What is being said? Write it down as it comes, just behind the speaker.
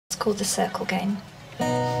called The Circle Game.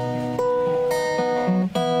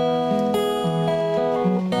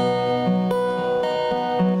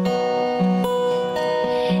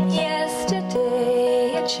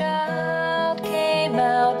 Yesterday a child came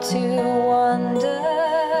out to wander,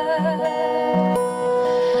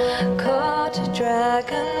 caught a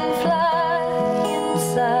dragonfly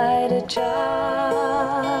inside a jar.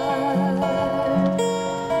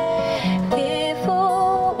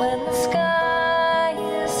 Fearful when the sky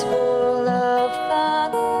is full of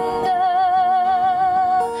thunder,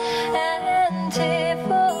 and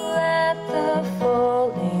tearful at the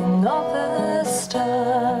falling of a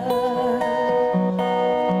star.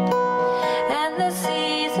 And the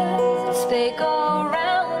seasons, they go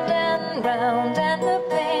round and round, and the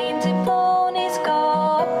painted ponies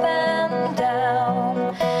go up and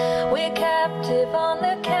down. We're captive on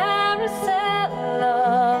the carousel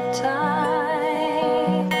of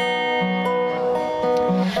time.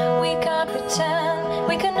 We can't return,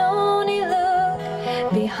 we can only look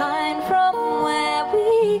behind from where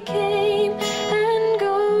we came, and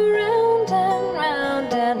go round and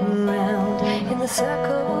round and round in the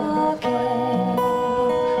circle game.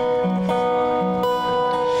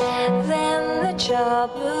 Then the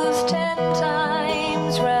child moves 10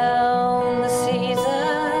 times round the seasons,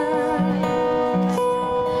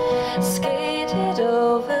 skated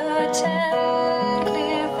over 10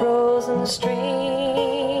 clear frozen streams.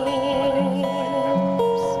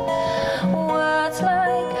 Words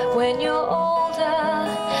like "when you're older"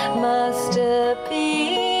 must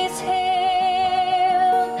appease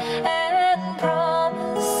him, and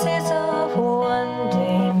promises of one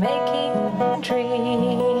day making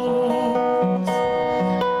dreams.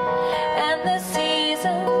 And the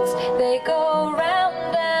seasons, they go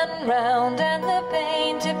round and round, and the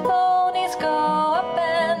painted ponies go up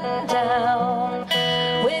and down.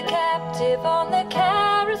 We're captive on the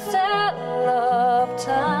carousel of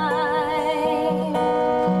time.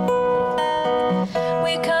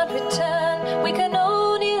 We can't return, we can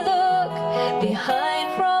only look behind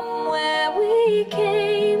from where we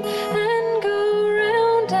came, and go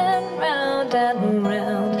round and round and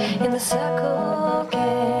round in the circle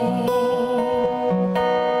game.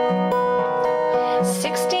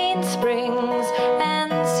 16 springs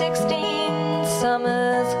and 16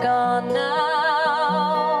 summers gone now.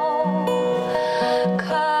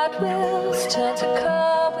 Cartwheels turn to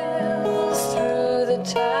cartwheels through the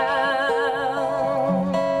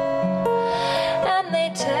town, and they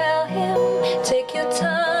tell him, "Take your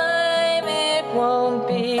time, it won't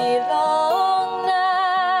be long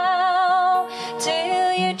now, till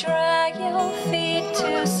you drag your feet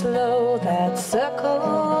to slow that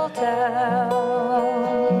circle down."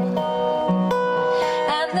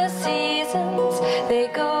 And the seasons, they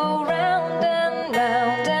go round and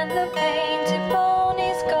round, and the painted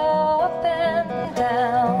ponies go up and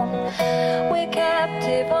down. We're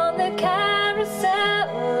captive on the carousel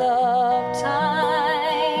of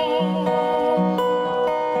time.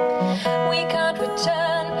 We can't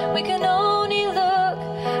return, we can only look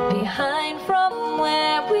behind from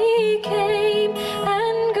where we came,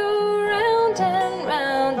 and go round and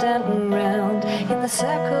round and round in the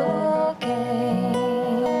circle game.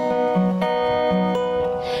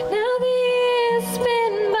 Now the years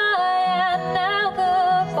spin by, and now the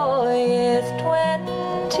boy is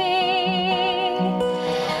 20,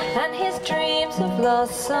 and his dreams have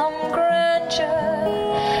lost some grandeur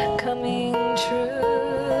coming true.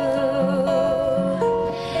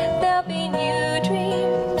 There'll be new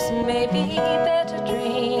dreams, maybe better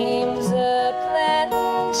dreams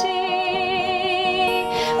aplenty,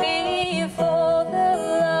 before the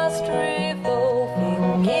last revolving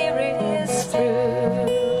year is through.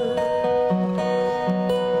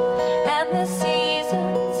 And the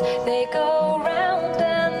seasons, they go round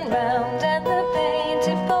and round, and the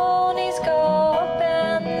painted ponies go up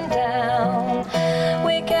and down.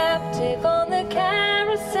 We're captive on the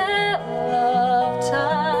carousel of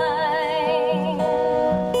time.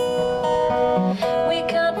 We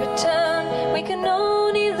can't return, we can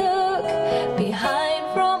only look behind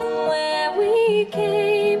from where we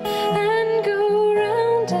came, and go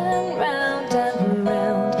round and round and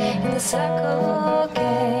round in the circle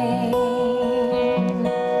game.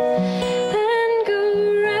 And go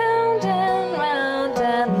round and round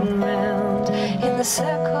and round in the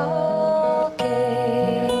circle